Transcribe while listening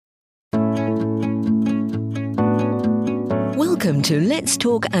Welcome to Let's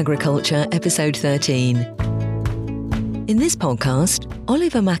Talk Agriculture, episode 13. In this podcast,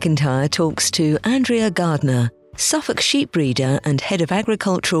 Oliver McIntyre talks to Andrea Gardner, Suffolk sheep breeder and head of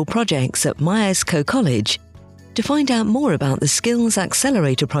agricultural projects at Myerscough College, to find out more about the Skills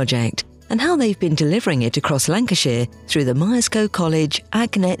Accelerator project and how they've been delivering it across Lancashire through the Myerscough College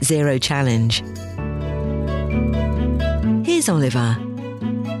Ag Net Zero Challenge. Here's Oliver.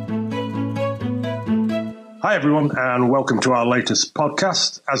 Hi everyone, and welcome to our latest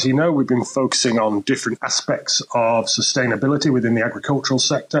podcast. As you know, we've been focusing on different aspects of sustainability within the agricultural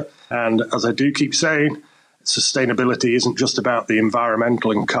sector. And as I do keep saying, sustainability isn't just about the environmental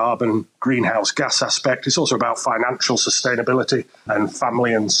and carbon greenhouse gas aspect. It's also about financial sustainability and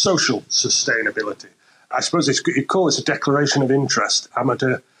family and social sustainability. I suppose you'd call this a declaration of interest. I'm at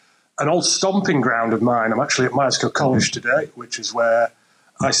an old stomping ground of mine. I'm actually at Myerscough College today, which is where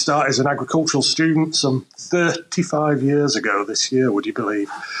I started as an agricultural student some 35 years ago this year, would you believe?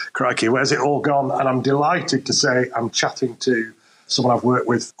 Crikey, where's it all gone? And I'm delighted to say I'm chatting to someone I've worked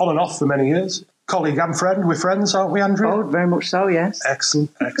with on and off for many years. Colleague and friend. We're friends, aren't we, Andrea? Oh, very much so, yes.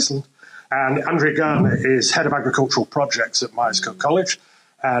 Excellent. And Andrea Gardner is head of agricultural projects at Myerscough College.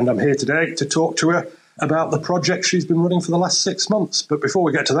 And I'm here today to talk to her about the project she's been running for the last 6 months. But before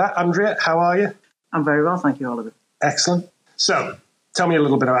we get to that, Andrea, how are you? I'm very well, thank you, Oliver. Excellent. So, tell me a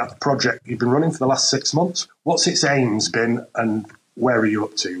little bit about the project you've been running for the last 6 months. What's its aims been and where are you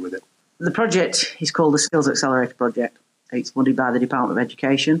up to with it? The project is called the Skills Accelerator Project. It's funded by the Department of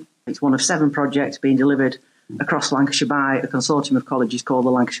Education. It's one of 7 projects being delivered across Lancashire by a consortium of colleges called the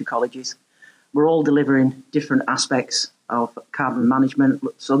Lancashire Colleges. We're all delivering different aspects of carbon management.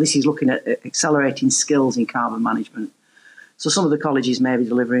 So this is looking at accelerating skills in carbon management. So some of the colleges may be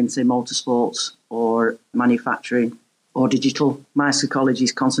delivering, say, motorsports or manufacturing or digital. Myerscough College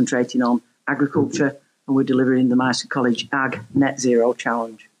is concentrating on agriculture, and we're delivering the Myerscough College Ag Net Zero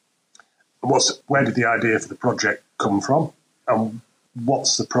Challenge. Where did the idea for the project come from? And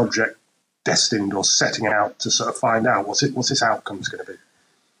what's the project destined or setting out to sort of find out? What's its outcomes going to be?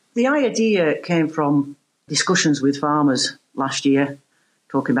 The idea came from discussions with farmers last year,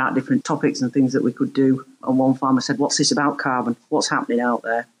 talking about different topics and things that we could do. And one farmer said, "What's this about carbon? What's happening out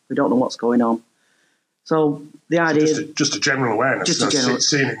there? We don't know what's going on." So the idea... So just a general awareness.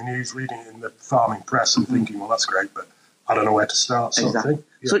 Seeing it in the news, reading it in the farming press and thinking, well, that's great, but I don't know where to start, sort of thing.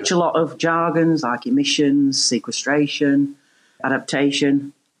 Yeah. Such a lot of jargons like emissions, sequestration,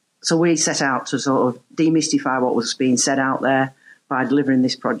 adaptation. So we set out to sort of demystify what was being said out there by delivering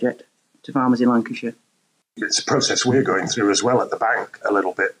this project to farmers in Lancashire. It's a process we're going through as well at the bank a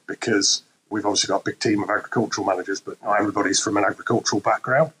little bit, because we've obviously got a big team of agricultural managers, but not everybody's from an agricultural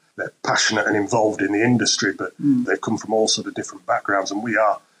background. They're passionate and involved in the industry, but they've come from all sort of different backgrounds. And we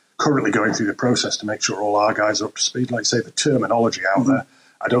are currently going through the process to make sure all our guys are up to speed. Like, say, the terminology out there,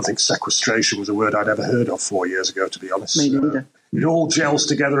 I don't think sequestration was a word I'd ever heard of 4 years ago, to be honest. Me neither. It all gels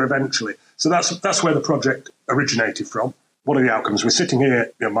together eventually. So that's where the project originated from. What are the outcomes? We're sitting here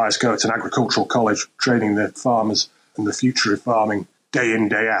at Myerscough. It's an agricultural college training the farmers and the future of farming day in,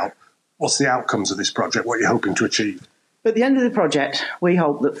 day out. What's the outcomes of this project? What are you hoping to achieve? At the end of the project, we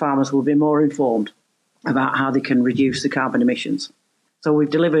hope that farmers will be more informed about how they can reduce the carbon emissions. So we've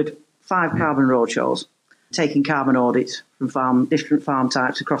delivered 5 carbon roadshows, taking carbon audits from different farm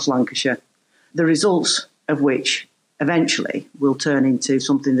types across Lancashire, the results of which eventually will turn into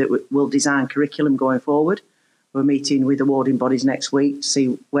something that will design curriculum going forward. We're meeting with awarding bodies next week to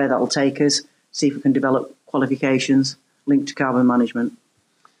see where that will take us, see if we can develop qualifications linked to carbon management.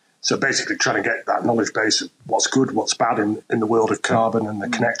 So basically trying to get that knowledge base of what's good, what's bad in the world of carbon and the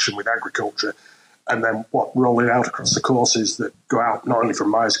connection with agriculture, and then rolling out across the courses that go out not only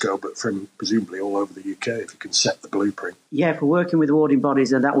from Myerscough but from presumably all over the UK, if you can set the blueprint. Yeah, if we're working with awarding bodies,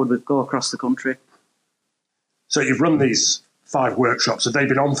 then that would go across the country. So you've run these 5 workshops. Have they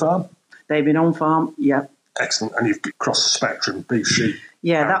been on farm? They've been on farm, yeah. Excellent. And you've crossed the spectrum, beef, sheep.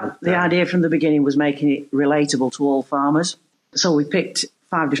 Yeah, the idea from the beginning was making it relatable to all farmers. So we picked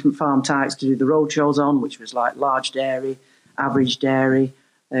 5 different farm types to do the roadshows on, which was like large dairy, average dairy.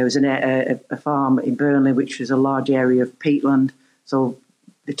 There was a farm in Burnley, which was a large area of peatland. So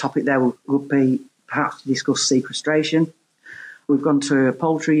the topic there would be perhaps to discuss sequestration. We've gone to a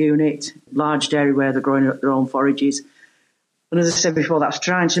poultry unit, large dairy where they're growing their own forages. And as I said before, that's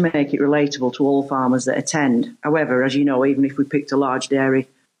trying to make it relatable to all farmers that attend. However, as you know, even if we picked a large dairy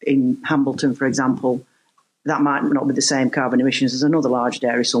in Hambleton, for example, that might not be the same carbon emissions as another large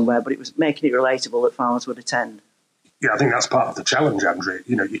dairy somewhere, but it was making it relatable that farmers would attend. Yeah, I think that's part of the challenge, Andrew.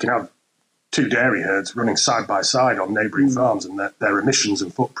 You know, you can have 2 dairy herds running side by side on neighbouring farms, and their emissions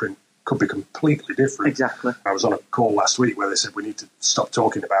and footprint could be completely different. Exactly. I was on a call last week where they said we need to stop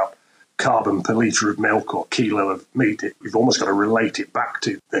talking about carbon per litre of milk or kilo of meat. You've almost got to relate it back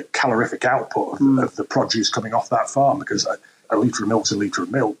to the calorific output of the produce coming off that farm, because a litre of milk's a litre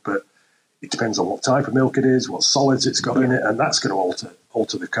of milk, but it depends on what type of milk it is, what solids it's got in it, and that's going to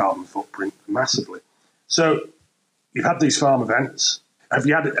alter the carbon footprint massively. So you've had these farm events. Have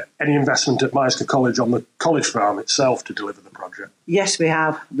you had any investment at Myerscough College on the college farm itself to deliver the project? Yes, we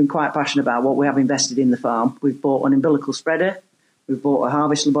have. I've been quite passionate about what we have invested in the farm. We've bought an umbilical spreader. We've bought a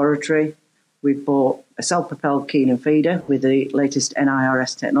harvest laboratory. We've bought a self-propelled Keenan feeder with the latest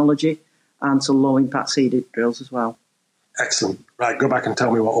NIRS technology and some low-impact seed drills as well. Excellent. Right, go back and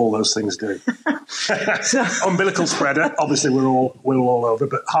tell me what all those things do. Umbilical spreader, obviously we're all over,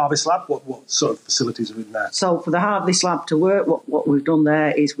 but Harvest Lab, what sort of facilities are in there? So for the Harvest Lab to work, what we've done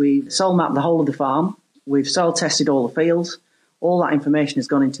there is we've soil mapped the whole of the farm. We've soil tested all the fields. All that information has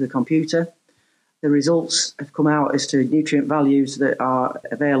gone into the computer. The results have come out as to nutrient values that are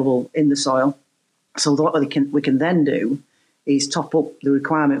available in the soil. So what we can then do is top up the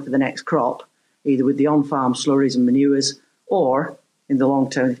requirement for the next crop, either with the on-farm slurries and manures, or in the long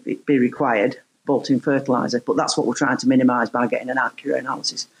term, if it be required, bolt-in fertiliser. But that's what we're trying to minimise by getting an accurate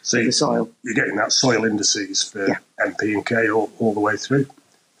analysis of the soil. You're getting that soil indices for NP and K all the way through.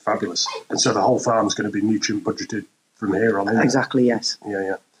 Fabulous. And so the whole farm's going to be nutrient budgeted from here on in. Exactly, yes.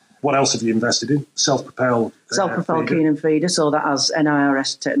 Yeah. What else have you invested in? Self-propelled Keenan feeder, so that has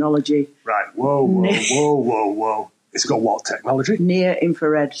NIRS technology. Right, whoa. It's got what technology?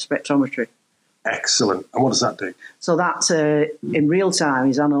 Near-infrared spectrometry. Excellent. And what does that do? So that, in real time,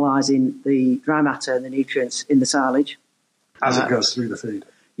 is analysing the dry matter and the nutrients in the silage. As it goes through the feed?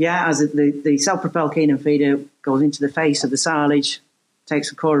 Yeah, as the self-propelled Keenan feeder goes into the face of the silage, takes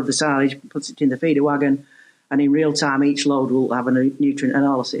the core of the silage, puts it in the feeder wagon, and in real time, each load will have a nutrient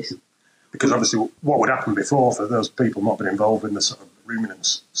analysis. Because obviously what would happen before, for those people not been involved in the sort of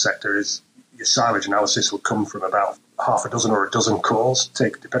ruminants sector, is your silage analysis would come from about half a dozen or a dozen cores,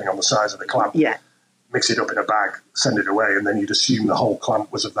 depending on the size of the clamp. Yeah. Mix it up in a bag, send it away, and then you'd assume the whole clamp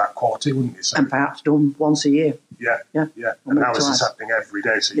was of that quality, wouldn't you? So, and perhaps done once a year. Yeah. And now this is happening every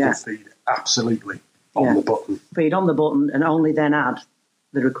day, so you can feed absolutely on the button. Feed on the button and only then add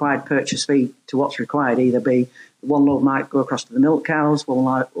the required purchase feed to what's required. Either be one load might go across to the milk cows,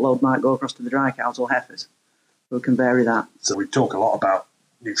 one load might go across to the dry cows or heifers. We can vary that. So we talk a lot about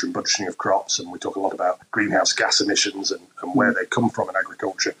nutrient budgeting of crops, and we talk a lot about greenhouse gas emissions and where they come from in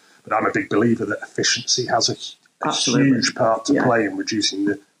agriculture. But I'm a big believer that efficiency has a huge part to play in reducing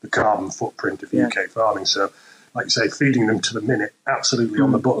the carbon footprint of UK farming. So, like you say, feeding them to the minute, absolutely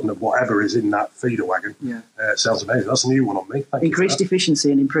on the button of whatever is in that feeder wagon. Sounds amazing. That's a new one on me. Thank Increased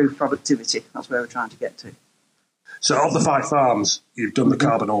efficiency and improved productivity. That's where we're trying to get to. So of the 5 farms you've done the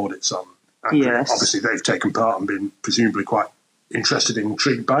carbon audits on, yes. Obviously they've taken part and been presumably quite interested and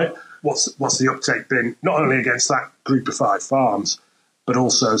intrigued by it. What's the uptake been, not only against that group of 5 farms, but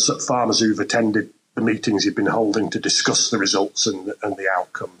also sort of farmers who've attended the meetings you've been holding to discuss the results and the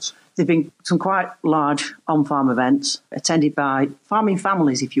outcomes? There have been some quite large on-farm events attended by farming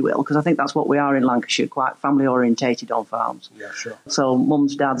families, if you will, because I think that's what we are in Lancashire, quite family-orientated on farms. Yeah, sure. So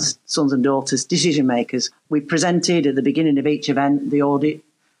mums, dads, sons and daughters, decision makers. We presented at the beginning of each event the audit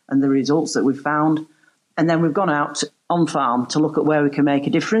and the results that we've found. And then we've gone out on-farm to look at where we can make a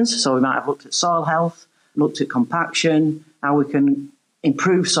difference. So we might have looked at soil health, looked at compaction, how we can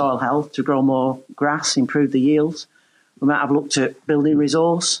improve soil health to grow more grass, improve the yields. We might have looked at building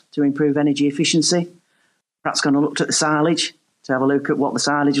resource to improve energy efficiency. Perhaps going to look at the silage to have a look at what the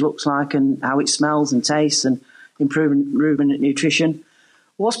silage looks like and how it smells and tastes and improving ruminant nutrition.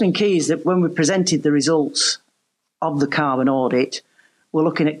 What's been key is that when we presented the results of the carbon audit, we're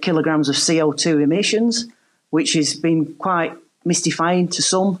looking at kilograms of CO2 emissions, which has been quite mystifying to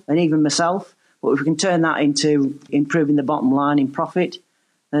some and even myself. But if we can turn that into improving the bottom line in profit,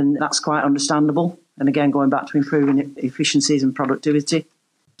 then that's quite understandable. And again, going back to improving efficiencies and productivity.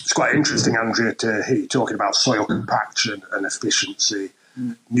 It's quite interesting, Andrea, to hear you talking about soil compaction and efficiency,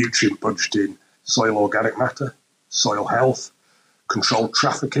 nutrient budgeting, soil organic matter, soil health, controlled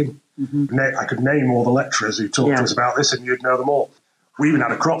trafficking. I could name all the lecturers who talked to us about this and you'd know them all. We even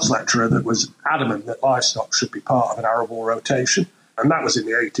had a crops lecturer that was adamant that livestock should be part of an arable rotation. And that was in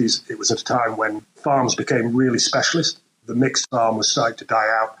the 80s. It was at a time when farms became really specialist. The mixed farm was starting to die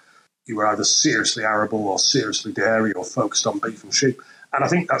out. You were either seriously arable or seriously dairy or focused on beef and sheep. And I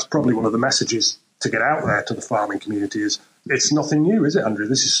think that's probably one of the messages to get out there to the farming community is it's nothing new, is it, Andrew?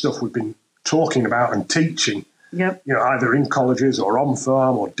 This is stuff we've been talking about and teaching, either in colleges or on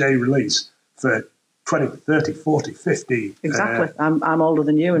farm or day release for 20, 30, 40, 50. Exactly. I'm older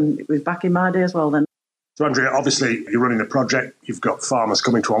than you, and it was back in my day as well then. So, Andrea, obviously, you're running the project. You've got farmers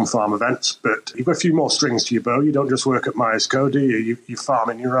coming to on-farm events, but you've got a few more strings to your bow. You don't just work at Myers Co, do you? You farm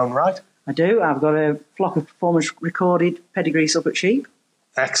in your own right? I do. I've got a flock of performance-recorded pedigree Suffolk sheep.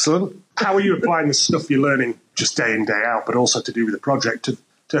 Excellent. How are you applying the stuff you're learning just day in, day out, but also to do with the project,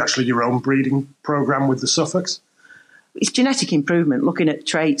 to actually your own breeding programme with the Suffolks? It's genetic improvement, looking at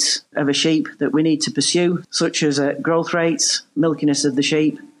traits of a sheep that we need to pursue, such as growth rates, milkiness of the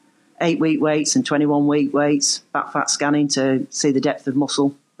sheep, 8-week weights and 21-week weights, fat scanning to see the depth of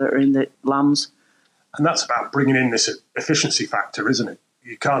muscle that are in the lambs. And that's about bringing in this efficiency factor, isn't it?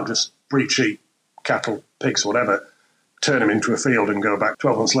 You can't just breed sheep, cattle, pigs, whatever, turn them into a field and go back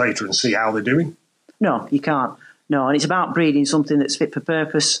 12 months later and see how they're doing. No, you can't. No, and it's about breeding something that's fit for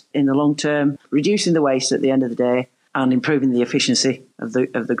purpose in the long term, reducing the waste at the end of the day, and improving the efficiency of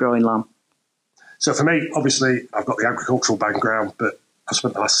the growing lamb. So for me, obviously, I've got the agricultural background, but I've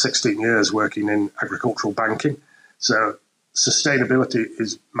spent the last 16 years working in agricultural banking. So sustainability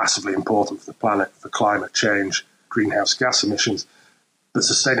is massively important for the planet, for climate change, greenhouse gas emissions. But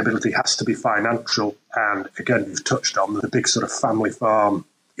sustainability has to be financial. And again, you've touched on the big sort of family farm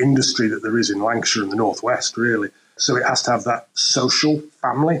industry that there is in Lancashire and the Northwest, really. So it has to have that social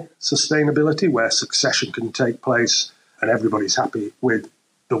family sustainability where succession can take place and everybody's happy with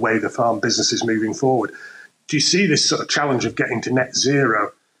the way the farm business is moving forward. Do you see this sort of challenge of getting to net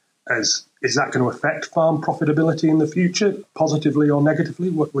zero as, is that going to affect farm profitability in the future, positively or negatively?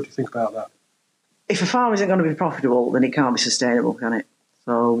 What do you think about that? If a farm isn't going to be profitable, then it can't be sustainable, can it?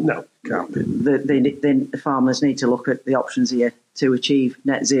 So no, it can't be. The farmers need to look at the options here to achieve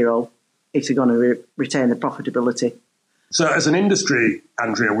net zero if they're going to retain the profitability. So as an industry,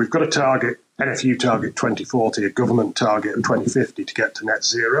 Andrea, we've got a target, NFU target 2040, a government target of 2050 to get to net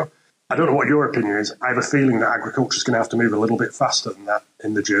zero. I don't know what your opinion is. I have a feeling that agriculture is going to have to move a little bit faster than that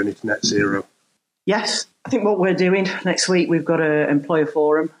in the journey to net zero. Yes, I think what we're doing next week, we've got an employer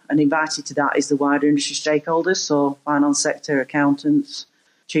forum, and invited to that is the wider industry stakeholders, so finance sector, accountants,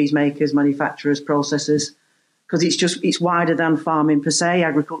 cheesemakers, manufacturers, processors, because it's wider than farming per se.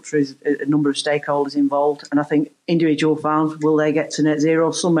 Agriculture is a number of stakeholders involved, and I think individual farms, will they get to net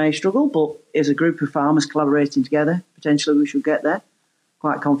zero? Some may struggle, but as a group of farmers collaborating together, potentially we should get there.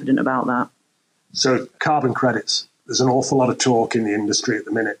 Quite confident about that. So carbon credits, there's an awful lot of talk in the industry at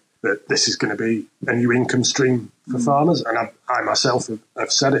the minute that this is going to be a new income stream for farmers, and I myself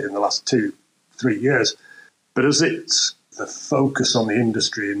have said it in the last 2-3 years. But as it's the focus on the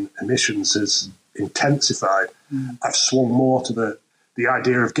industry and emissions has intensified, I've swung more to the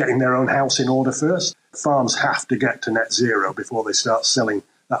idea of getting their own house in order first. Farms have to get to net zero before they start selling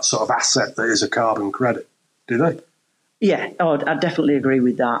that sort of asset that is a carbon credit. Do they? Yeah, I definitely agree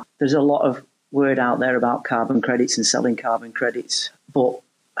with that. There's a lot of word out there about carbon credits and selling carbon credits, but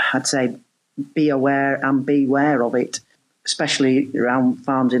I'd say be aware and beware of it, especially around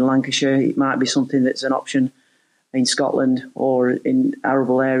farms in Lancashire. It might be something that's an option in Scotland or in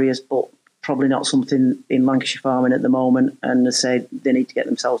arable areas, but probably not something in Lancashire farming at the moment. And they say they need to get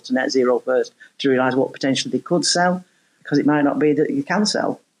themselves to net zero first to realise what potentially they could sell, because it might not be that you can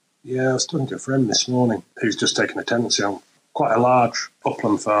sell. Yeah, I was talking to a friend this morning who's just taken a tenancy on quite a large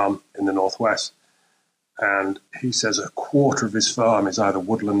upland farm in the Northwest. And he says a quarter of his farm is either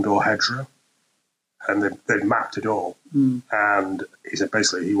woodland or hedgerow. And they've mapped it all. And he said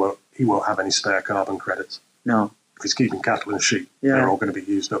basically he won't have any spare carbon credits. No. If he's keeping cattle and sheep, they're all going to be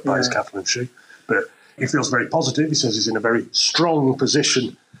used up by his cattle and sheep. But he feels very positive. He says he's in a very strong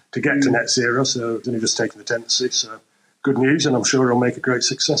position to get to net zero. So he's only just taken the tenancy. So good news, and I'm sure he'll make a great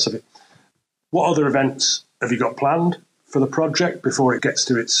success of it. What other events have you got planned for the project before it gets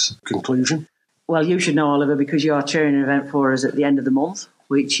to its conclusion? Well, you should know, Oliver, because you are chairing an event for us at the end of the month,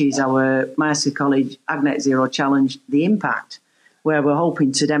 which is our Myers College AgNet Zero Challenge, The Impact, where we're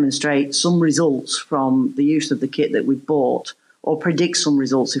hoping to demonstrate some results from the use of the kit that we've bought, or predict some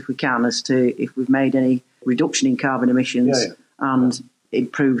results if we can as to if we've made any reduction in carbon emissions and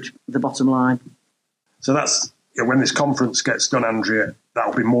improved the bottom line. So that's, when this conference gets done, Andrea,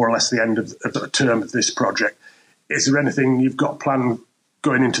 that'll be more or less the end of the term of this project. Is there anything you've got planned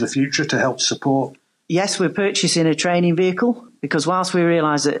going into the future to help support? Yes, we're purchasing a training vehicle, because whilst we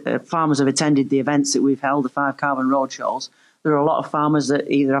realise that farmers have attended the events that we've held, the 5 carbon roadshows, there are a lot of farmers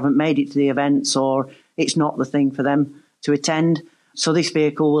that either haven't made it to the events or it's not the thing for them to attend. So this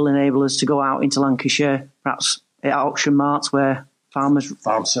vehicle will enable us to go out into Lancashire, perhaps at auction marts where farmers...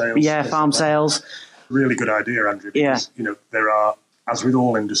 Farm sales. Yeah, farm sales. Really good idea, Andrew, because, there are, as with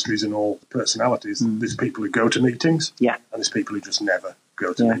all industries and all personalities, there's people who go to meetings and there's people who just never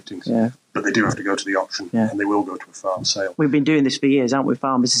go to meetings. Yeah. But they do have to go to the auction, and they will go to a farm sale. We've been doing this for years, haven't we?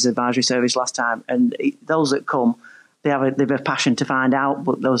 Farm Business Advisory Service last time, and those that come, they have a passion to find out,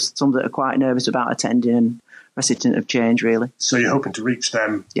 but there's some that are quite nervous about attending and reticent of change, really. So you're hoping to reach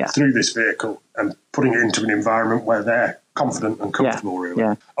them through this vehicle and putting it into an environment where they're confident and comfortable, really.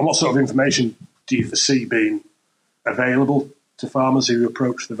 Yeah. And what sort of information do you foresee being available to farmers who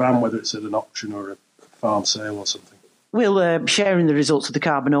approach the van, whether it's at an auction or a farm sale or something? We'll sharing the results of the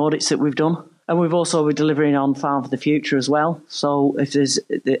carbon audits that we've done. And we're delivering on Farm for the Future as well. So if there's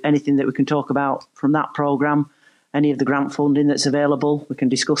anything that we can talk about from that programme, any of the grant funding that's available, we can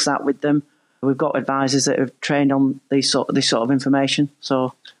discuss that with them. We've got advisors that have trained on this sort of information.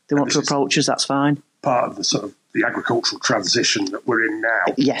 So if they want to approach us, that's fine. Part of the sort of the agricultural transition that we're in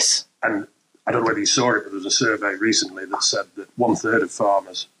now. Yes. And I don't know whether you saw it, but there was a survey recently that said that 1/3 of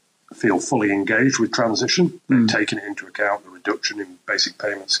farmers feel fully engaged with transition. They've taken it into account, the reduction in basic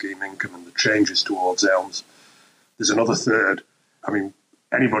payment scheme income and the changes towards ELMS. There's another third. I mean,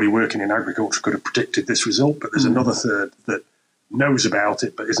 anybody working in agriculture could have predicted this result, but there's another third that knows about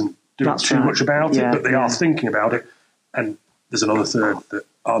it but isn't doing too much about it, but they are thinking about it. And there's another third that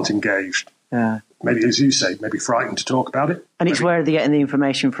aren't engaged. Yeah. Maybe, as you say, maybe frightened to talk about it. And it's where are they getting the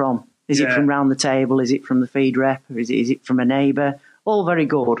information from? Is it from round the table? Is it from the feed rep? Or is it from a neighbour? All very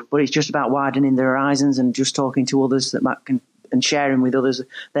good, but it's just about widening their horizons and just talking to others that and sharing with others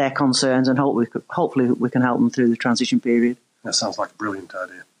their concerns, and hopefully we can help them through the transition period. That sounds like a brilliant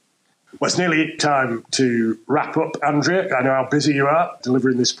idea. Well, it's nearly time to wrap up, Andrea. I know how busy you are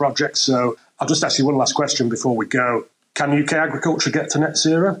delivering this project, so I'll just ask you one last question before we go. Can UK agriculture get to net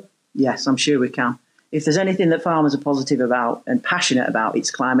zero? Yes, I'm sure we can. If there's anything that farmers are positive about and passionate about,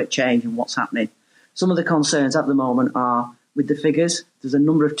 it's climate change and what's happening. Some of the concerns at the moment are with the figures. There's a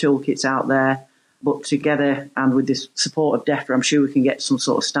number of toolkits out there, but together and with this support of DEFRA, I'm sure we can get some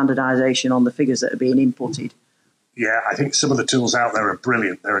sort of standardisation on the figures that are being inputted. Yeah, I think some of the tools out there are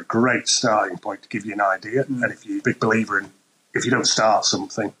brilliant. They're a great starting point to give you an idea. And if you're a big believer in, if you don't start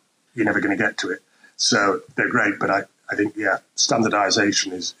something, you're never going to get to it. So they're great, but I think,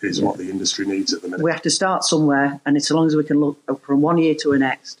 standardisation is what the industry needs at the minute. We have to start somewhere, and it's so long as we can look from one year to the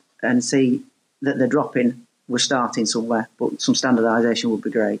next and see that they're dropping, we're starting somewhere, but some standardisation would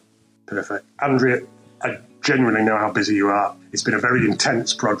be great. Perfect. Andrea, I genuinely know how busy you are. It's been a very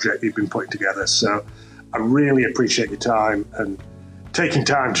intense project you've been putting together, so I really appreciate your time and taking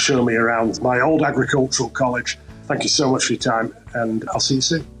time to show me around my old agricultural college. Thank you so much for your time, and I'll see you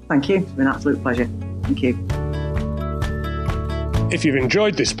soon. Thank you. It's been an absolute pleasure. Thank you. If you've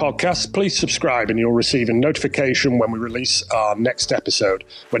enjoyed this podcast, please subscribe and you'll receive a notification when we release our next episode,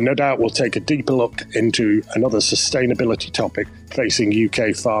 when no doubt we'll take a deeper look into another sustainability topic facing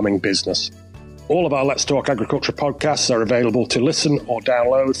UK farming business. All of our Let's Talk Agriculture podcasts are available to listen or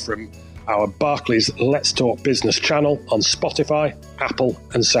download from our Barclays Let's Talk Business channel on Spotify, Apple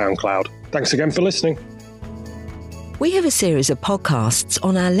and SoundCloud. Thanks again for listening. We have a series of podcasts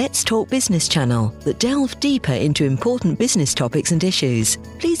on our Let's Talk Business channel that delve deeper into important business topics and issues.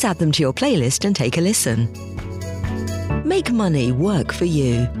 Please add them to your playlist and take a listen. Make money work for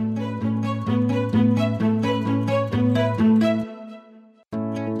you.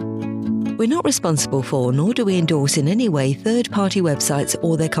 We're not responsible for, nor do we endorse in any way, third-party websites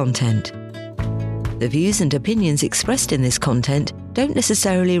or their content. The views and opinions expressed in this content don't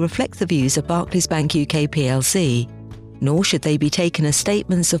necessarily reflect the views of Barclays Bank UK plc, nor should they be taken as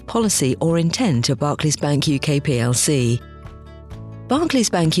statements of policy or intent of Barclays Bank UK plc. Barclays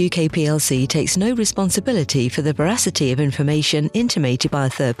Bank UK plc takes no responsibility for the veracity of information intimated by a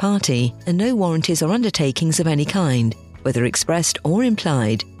third party, and no warranties or undertakings of any kind, whether expressed or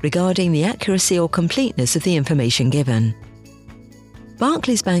implied, regarding the accuracy or completeness of the information given.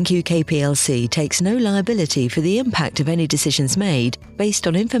 Barclays Bank UK plc takes no liability for the impact of any decisions made based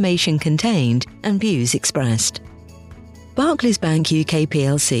on information contained and views expressed. Barclays Bank UK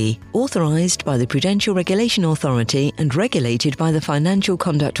plc, authorised by the Prudential Regulation Authority and regulated by the Financial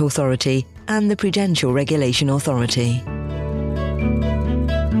Conduct Authority and the Prudential Regulation Authority.